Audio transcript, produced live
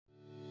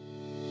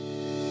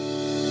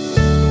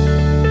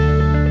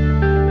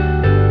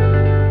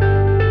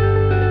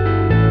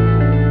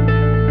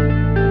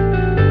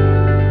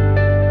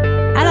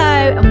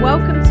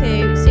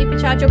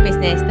Recharge Your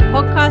Business, the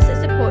podcast that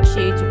supports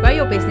you to grow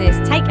your business,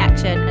 take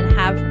action, and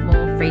have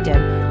more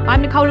freedom.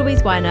 I'm Nicole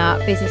Louise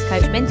Weiner, business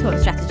coach, mentor, and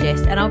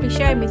strategist, and I'll be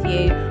sharing with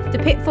you the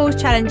pitfalls,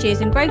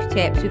 challenges, and growth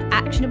tips with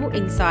actionable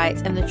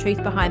insights and the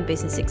truth behind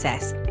business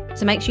success.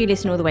 So make sure you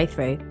listen all the way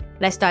through.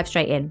 Let's dive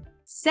straight in.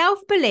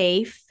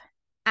 Self-belief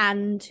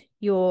and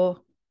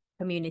your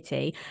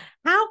community.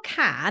 How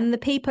can the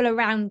people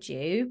around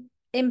you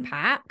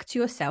impact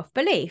your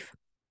self-belief?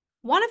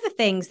 One of the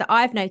things that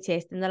I've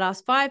noticed in the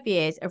last 5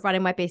 years of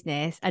running my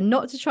business, and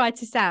not to try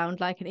to sound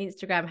like an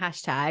Instagram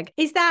hashtag,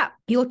 is that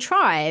your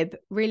tribe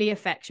really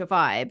affects your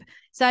vibe.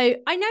 So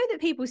I know that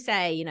people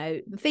say,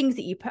 the things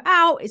that you put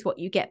out is what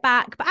you get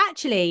back, but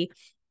actually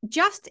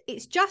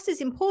it's just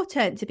as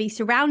important to be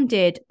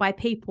surrounded by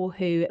people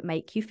who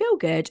make you feel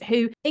good,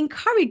 who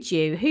encourage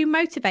you, who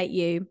motivate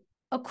you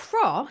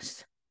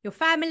across your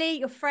family,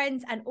 your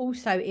friends, and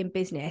also in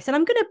business. And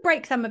I'm going to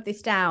break some of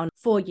this down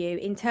for you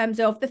in terms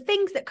of the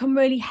things that can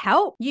really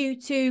help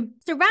you to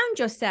surround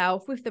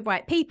yourself with the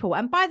right people.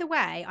 And by the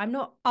way, I'm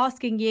not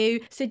asking you,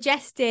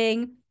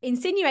 suggesting,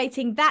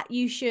 insinuating that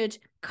you should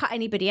cut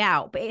anybody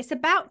out, but it's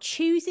about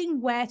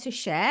choosing where to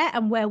share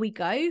and where we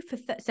go for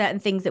certain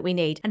things that we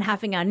need and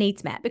having our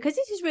needs met, because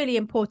this is really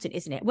important,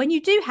 isn't it? When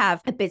you do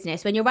have a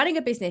business, when you're running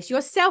a business,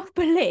 your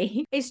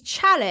self-belief is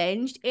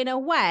challenged in a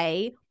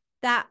way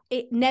that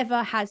it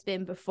never has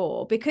been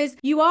before, because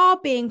you are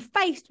being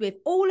faced with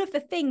all of the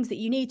things that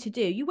you need to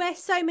do. You wear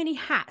so many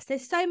hats.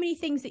 There's so many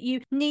things that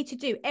you need to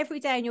do every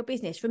day in your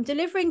business, from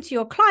delivering to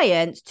your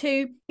clients,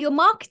 to your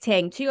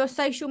marketing, to your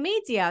social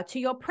media, to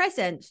your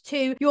presence,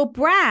 to your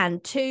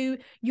brand, to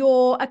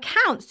your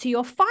accounts, to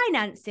your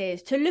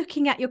finances, to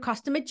looking at your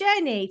customer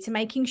journey, to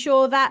making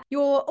sure that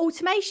your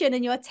automation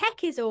and your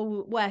tech is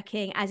all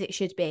working as it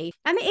should be.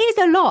 And it is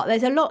a lot.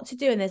 There's a lot to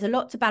do, and there's a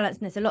lot to balance,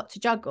 and there's a lot to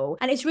juggle.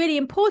 And it's really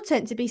important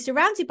to be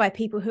surrounded by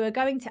people who are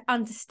going to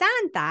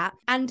understand that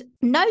and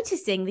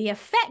noticing the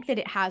effect that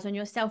it has on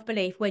your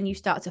self-belief when you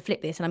start to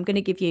flip this. And I'm going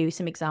to give you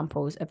some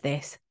examples of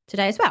this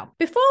today as well.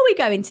 Before we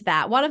go into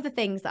that, one of the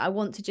things that I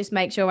want to just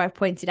make sure I've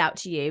pointed out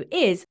to you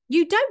is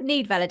you don't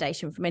need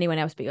validation from anyone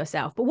else but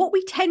yourself. But what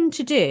we tend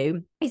to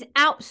do is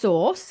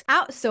outsource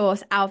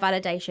our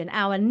validation,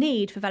 our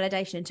need for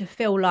validation, to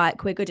feel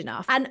like we're good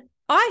enough. And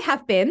I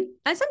have been,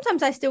 and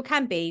sometimes I still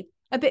can be,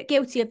 a bit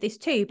guilty of this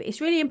too, but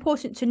it's really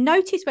important to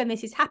notice when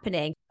this is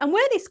happening and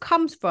where this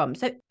comes from.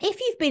 So if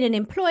you've been an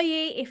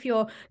employee, if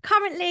you're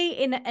currently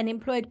in an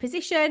employed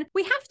position,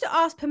 we have to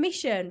ask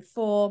permission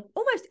for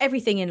almost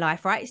everything in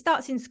life, right? It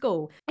starts in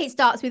school. It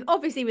starts with,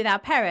 obviously, with our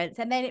parents,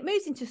 and then it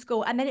moves into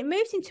school, and then it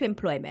moves into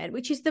employment,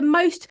 which is the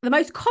most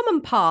common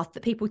path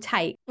that people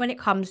take when it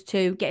comes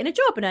to getting a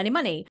job and earning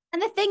money.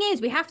 And the thing is,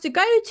 we have to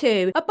go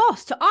to a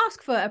boss to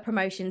ask for a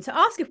promotion, to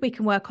ask if we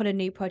can work on a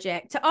new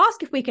project, to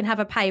ask if we can have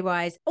a pay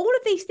rise, all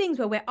of these things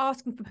where we're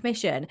asking for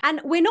permission,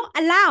 and we're not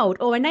allowed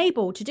or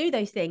enabled to do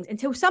those things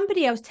until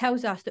somebody else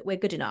tells us that we're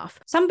good enough.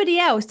 Somebody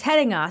else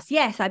telling us,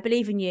 yes, I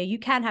believe in you, you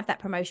can have that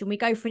promotion. We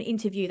go for an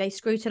interview, they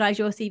scrutinize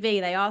your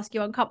CV, they ask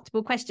you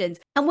uncomfortable questions,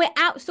 and we're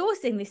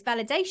outsourcing this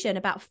validation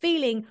about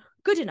feeling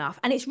good enough.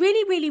 And it's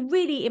really, really,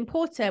 really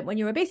important when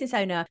you're a business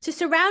owner to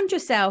surround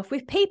yourself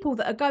with people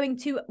that are going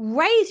to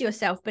raise your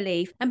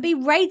self-belief and be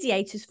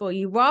radiators for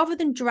you rather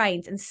than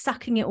drains and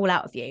sucking it all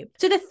out of you.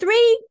 So the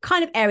three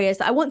kind of areas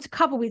that I want to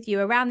cover with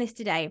you around this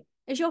today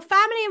is your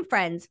family and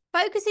friends,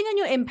 focusing on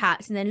your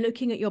impact, and then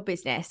looking at your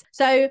business.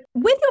 So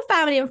with your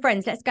family and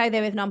friends, let's go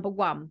there with number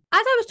one.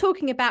 As I was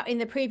talking about in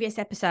the previous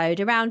episode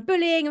around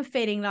bullying and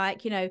feeling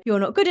like, you're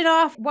not good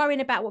enough,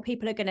 worrying about what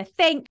people are going to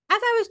think.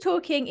 As I was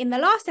talking in the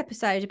last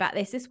episode about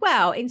this as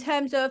well, in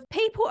terms of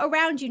people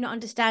around you not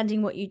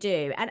understanding what you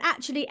do and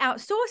actually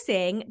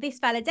outsourcing this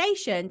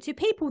validation to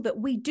people that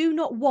we do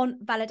not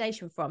want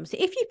validation from. So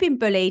if you've been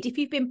bullied, if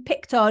you've been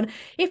picked on,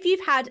 if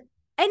you've had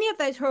any of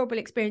those horrible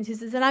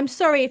experiences, and I'm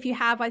sorry if you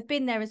have, I've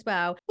been there as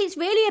well. It's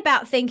really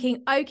about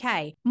thinking,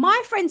 okay, my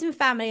friends and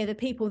family are the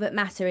people that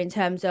matter in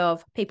terms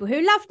of people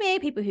who love me,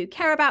 people who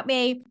care about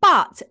me,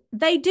 but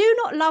they do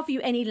not love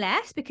you any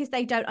less because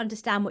they don't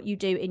understand what you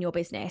do in your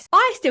business.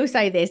 I still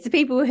say this to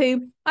people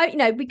who,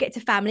 we get to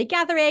family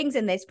gatherings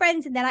and there's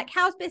friends and they're like,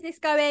 how's business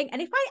going?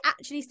 And if I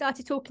actually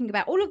started talking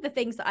about all of the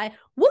things that I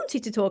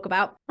wanted to talk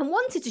about and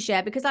wanted to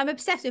share because I'm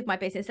obsessed with my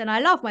business and I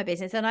love my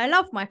business and I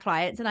love my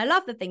clients and I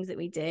love the things that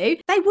we do,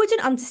 they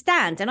wouldn't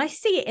understand. And I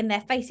see it in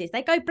their faces.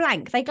 They go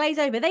blank, they glaze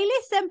over, they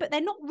listen, but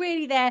they're not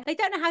really there. They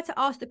don't know how to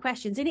ask the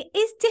questions. And it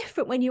is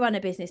different when you run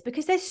a business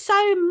because there's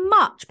so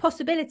much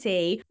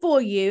possibility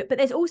for you, but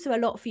there's also a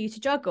lot for you to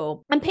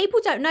juggle. And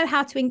people don't know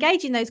how to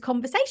engage in those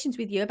conversations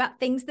with you about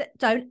things that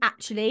don't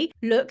actually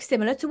look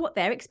similar to what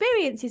their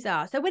experiences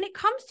are. So when it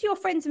comes to your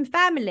friends and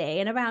family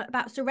and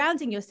about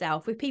surrounding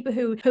yourself with people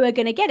who are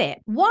going to get it,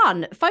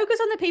 one, focus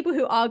on the people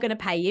who are going to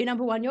pay you.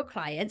 Number one, your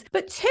clients.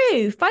 But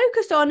two,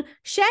 focus on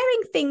sharing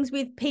sharing things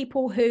with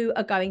people who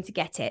are going to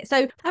get it.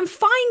 So, and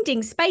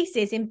finding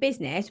spaces in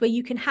business where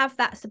you can have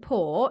that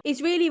support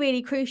is really,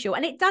 really crucial.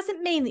 And it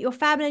doesn't mean that your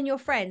family and your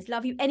friends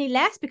love you any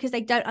less because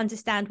they don't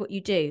understand what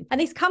you do. And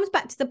this comes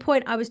back to the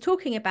point I was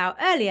talking about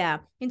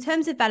earlier in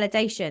terms of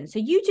validation. So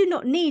you do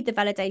not need the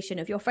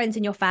validation of your friends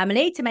and your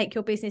family to make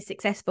your business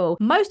successful.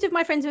 Most of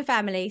my friends and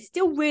family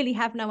still really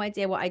have no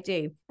idea what I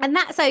do. And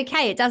that's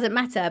okay. It doesn't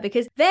matter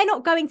because they're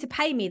not going to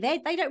pay me. They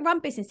don't run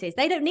businesses.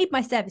 They don't need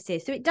my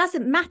services. So it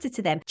doesn't matter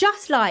to them.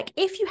 Just like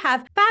if you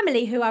have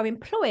family who are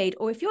employed,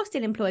 or if you're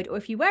still employed, or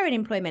if you were in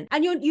employment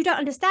and you don't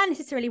understand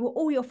necessarily what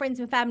all your friends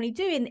and family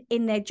do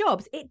in their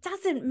jobs, it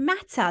doesn't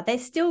matter. They're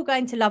still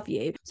going to love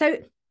you. So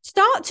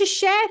start to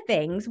share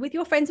things with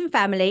your friends and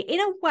family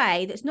in a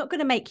way that's not going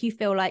to make you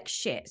feel like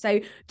shit. So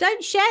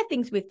don't share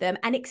things with them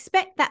and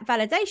expect that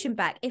validation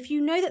back if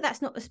you know that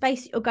that's not the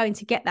space that you're going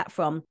to get that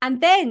from.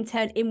 And then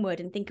turn inward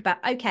and think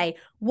about, okay,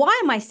 why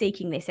am I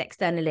seeking this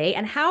externally?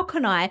 And how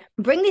can I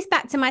bring this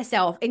back to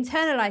myself,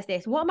 internalize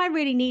this? What am I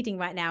really needing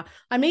right now?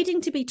 I'm needing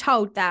to be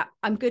told that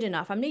I'm good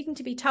enough. I'm needing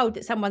to be told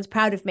that someone's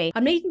proud of me.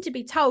 I'm needing to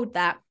be told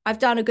that I've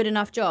done a good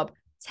enough job.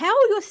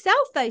 Tell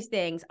yourself those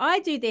things. I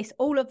do this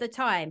all of the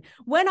time.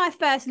 When I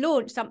first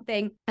launched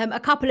something a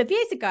couple of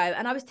years ago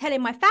and I was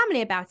telling my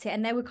family about it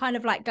and they were kind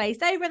of like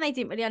glazed over and they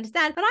didn't really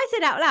understand. And I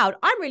said out loud,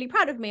 I'm really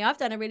proud of me. I've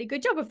done a really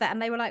good job of that.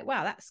 And they were like,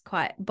 wow, that's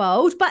quite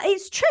bold, but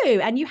it's true.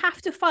 And you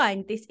have to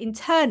find this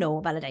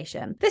internal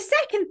validation. The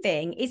second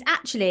thing is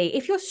actually,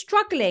 if you're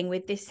struggling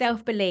with this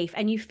self-belief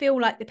and you feel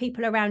like the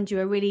people around you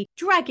are really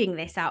dragging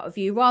this out of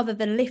you rather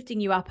than lifting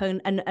you up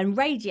and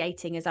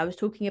radiating, as I was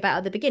talking about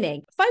at the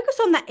beginning, focus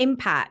on that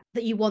impact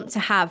that you want to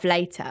have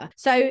later.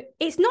 So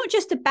it's not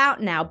just about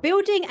now.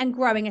 Building and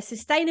growing a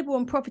sustainable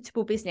and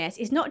profitable business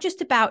is not just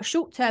about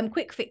short-term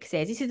quick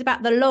fixes. This is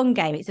about the long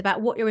game. It's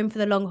about what you're in for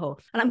the long haul.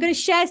 And I'm going to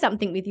share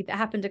something with you that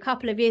happened a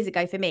couple of years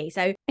ago for me.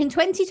 So in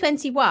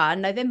 2021,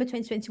 November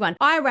 2021,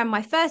 I ran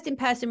my first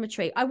in-person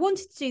retreat. I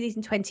wanted to do these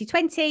in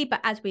 2020,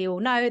 but as we all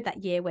know,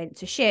 that year went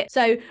to shit.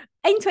 So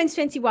in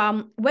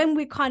 2021, when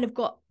we kind of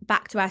got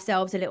back to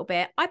ourselves a little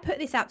bit, I put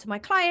this out to my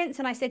clients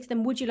and I said to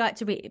them, would you like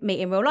to meet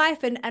in real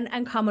life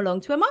and come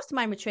along to a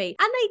mastermind retreat?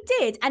 And they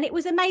did. And it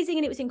was amazing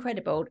and it was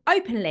incredible.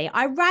 Openly,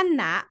 I ran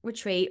that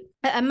retreat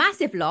at a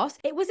massive loss.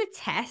 It was a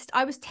test.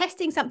 I was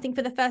testing something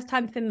for the first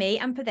time for me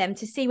and for them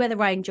to see whether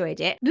I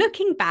enjoyed it.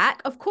 Looking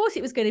back, of course,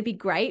 it was going to be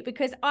great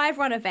because I've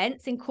run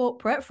events in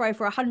corporate for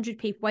over 100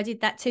 people. I did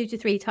that 2 to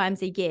 3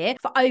 times a year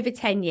for over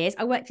 10 years.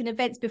 I worked in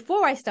events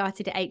before I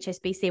started at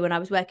HSBC when I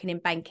was working in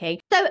banking.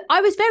 So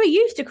I was very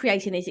used to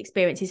creating these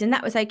experiences and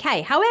that was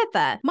okay.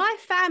 However, my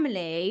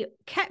family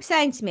kept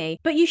saying to me,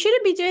 but you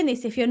shouldn't be doing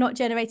this if you're not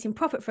generating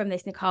profit from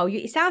this, Nicole.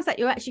 It sounds like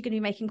you're actually going to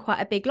be making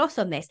quite a big loss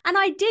on this. And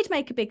I did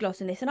make a big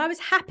loss on this and I was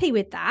happy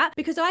with that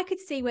because I could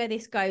see where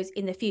this goes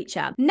in the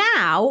future.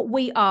 Now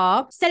we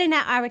are selling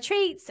out our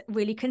retreats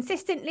really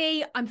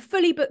consistently. I'm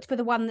fully booked for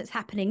the one that's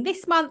happening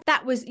this month.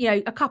 That was,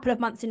 a couple of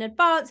months in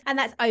advance and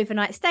that's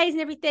overnight stays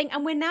and everything.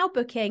 And we're now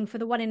booking for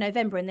the one in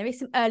November and there is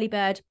some early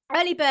bird,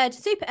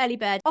 super early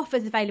bird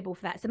offers available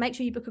for that. So make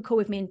sure you book a call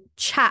with me and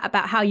chat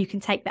about how you can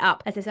take that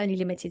up as there's only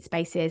limited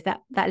spaces.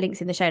 That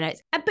link's in the show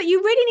notes. But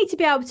you really need to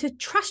be able to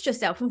trust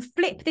yourself and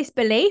flip this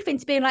belief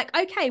into being like,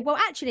 okay, well,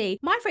 actually,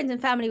 my friends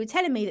and family were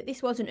telling me that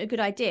this wasn't a good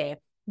idea.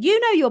 You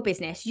know your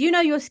business, you know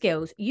your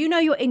skills, you know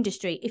your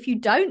industry. If you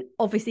don't,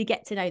 obviously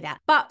get to know that.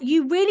 But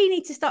you really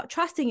need to start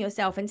trusting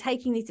yourself and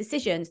taking these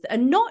decisions that are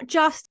not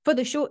just for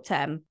the short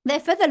term.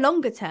 They're for the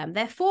longer term.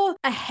 They're for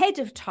ahead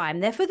of time.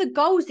 They're for the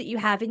goals that you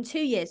have in 2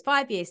 years,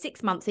 5 years,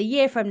 6 months, a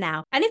year from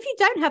now. And if you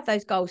don't have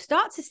those goals,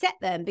 start to set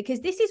them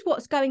because this is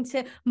what's going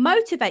to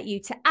motivate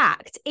you to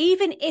act,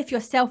 even if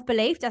your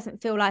self-belief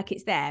doesn't feel like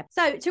it's there.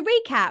 So to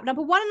recap,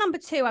 number 1 and number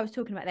 2 I was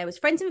talking about there was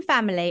friends and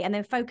family and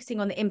then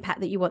focusing on the impact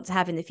that you want to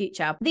have in the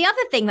future. The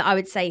other thing that I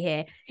would say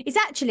here is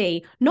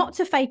actually not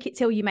to fake it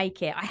till you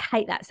make it. I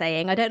hate that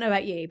saying. I don't know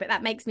about you, but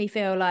that makes me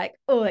feel like,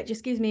 oh, it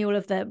just gives me all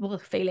of the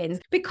feelings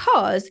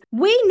because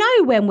we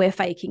know when we're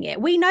faking it.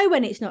 We know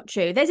when it's not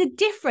true. There's a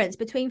difference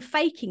between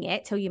faking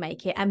it till you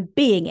make it and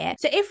being it.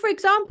 So if, for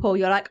example,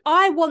 you're like,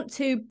 I want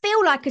to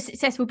feel like a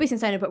successful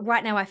business owner, but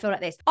right now I feel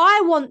like this.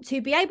 I want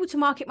to be able to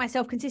market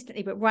myself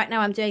consistently, but right now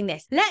I'm doing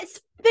this.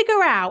 Let's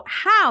figure out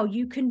how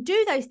you can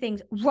do those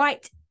things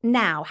right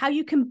now, how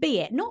you can be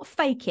it, not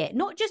fake it,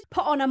 not just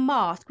put on a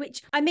mask,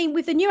 which I mean,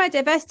 with the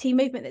neurodiversity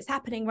movement that's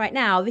happening right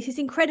now, this is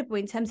incredible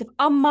in terms of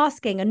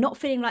unmasking and not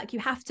feeling like you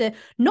have to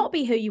not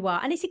be who you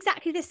are. And it's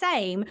exactly the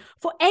same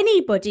for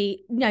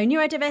anybody,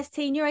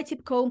 neurodiversity,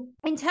 neurotypical,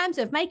 in terms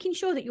of making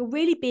sure that you're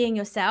really being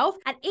yourself.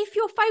 And if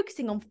you're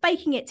focusing on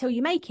faking it till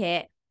you make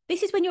it,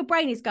 this is when your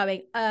brain is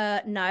going,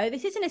 no,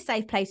 this isn't a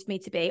safe place for me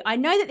to be. I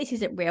know that this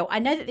isn't real. I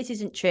know that this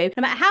isn't true.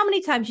 No matter how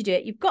many times you do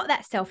it, you've got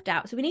that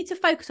self-doubt. So we need to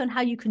focus on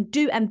how you can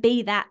do and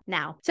be that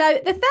now. So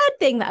the third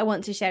thing that I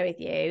want to share with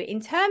you in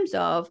terms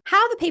of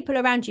how the people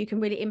around you can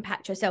really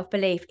impact your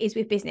self-belief is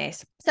with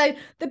business. So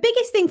the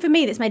biggest thing for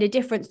me that's made a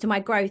difference to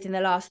my growth in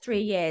the last 3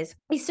 years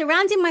is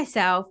surrounding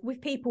myself with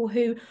people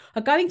who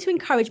are going to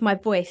encourage my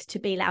voice to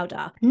be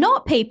louder,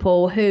 not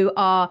people who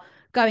are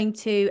going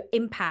to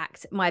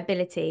impact my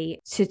ability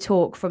to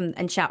talk from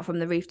and shout from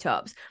the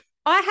rooftops.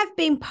 I have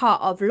been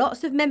part of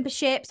lots of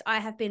memberships. I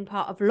have been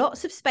part of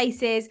lots of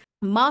spaces,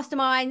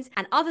 masterminds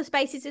and other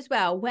spaces as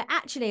well, where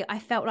actually I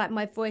felt like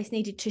my voice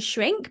needed to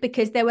shrink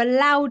because there were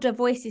louder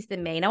voices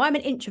than me. Now I'm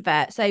an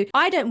introvert, so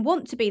I don't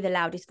want to be the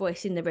loudest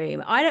voice in the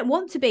room. I don't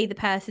want to be the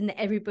person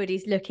that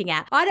everybody's looking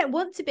at. I don't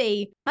want to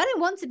be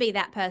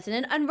that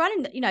person. And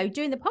running,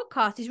 doing the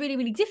podcast is really,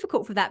 really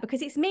difficult for that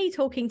because it's me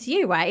talking to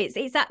you, right?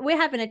 It's that we're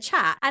having a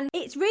chat, and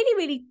it's really,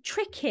 really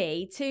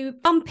tricky to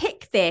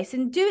unpick this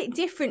and do it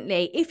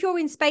differently if you're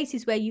in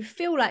spaces where you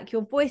feel like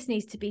your voice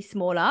needs to be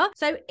smaller.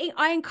 So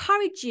I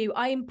encourage you,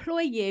 I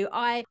employ you,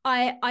 I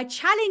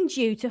challenge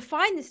you to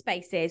find the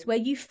spaces where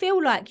you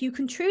feel like you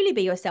can truly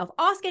be yourself.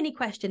 Ask any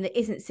question that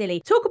isn't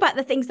silly. Talk about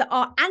the things that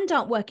are and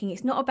aren't working.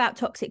 It's not about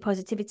toxic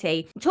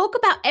positivity. Talk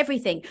about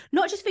everything,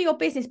 not just for your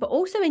business, but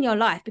also in your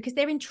life, because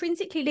they're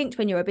intrinsically linked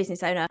when you're a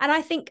business owner. And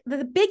I think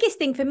the biggest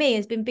thing for me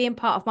has been being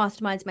part of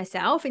masterminds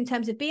myself, in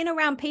terms of being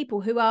around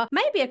people who are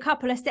maybe a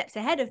couple of steps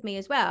ahead of me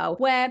as well,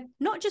 where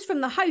not just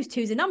from the host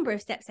who's a number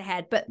of steps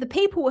ahead, but the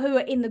people who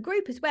are in the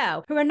group as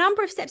well, who are a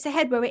number of steps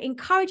ahead, where it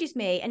encourages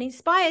me and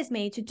inspires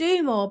me to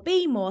do more,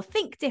 be more,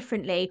 think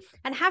differently,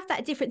 and have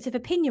that difference of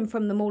opinion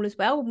from them all as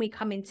well when we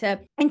come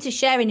into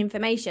sharing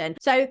information.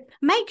 So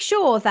make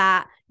sure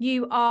that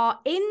you are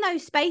in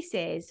those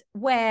spaces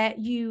where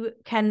you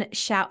can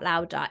shout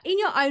louder in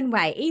your own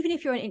way, even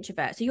if you're an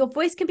introvert. So your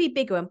voice can be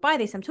bigger. And by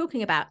this, I'm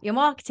talking about your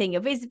marketing,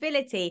 your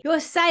visibility, your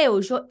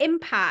sales, your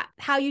impact,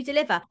 how you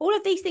deliver, all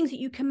of these things that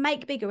you can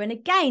make bigger. And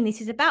again,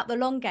 this is about the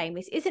long game.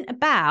 This isn't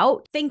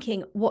about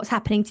thinking what's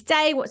happening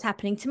today, what's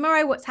happening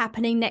tomorrow, what's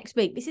happening next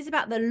week. This is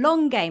about the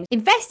long game,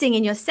 investing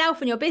in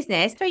yourself and your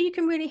business so you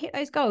can really hit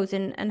those goals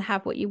and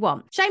have what you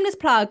want. Shameless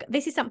plug.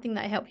 This is something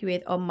that I help you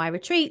with on my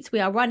retreats.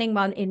 We are running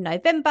one in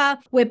November.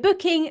 We're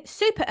booking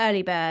super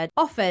early bird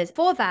offers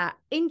for that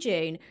in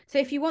June. So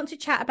if you want to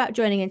chat about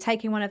joining and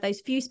taking one of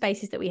those few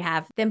spaces that we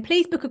have, then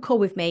please book a call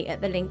with me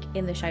at the link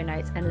in the show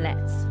notes and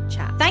let's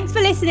chat. Thanks for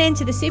listening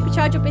to the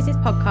Supercharge Your Business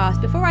podcast.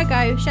 Before I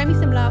go, show me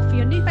some love for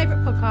your new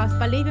favorite podcast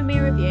by leaving me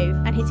a review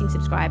and hitting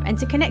subscribe. And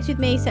to connect with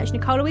me, search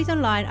Nicole Louise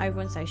online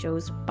over on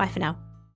socials. Bye for now.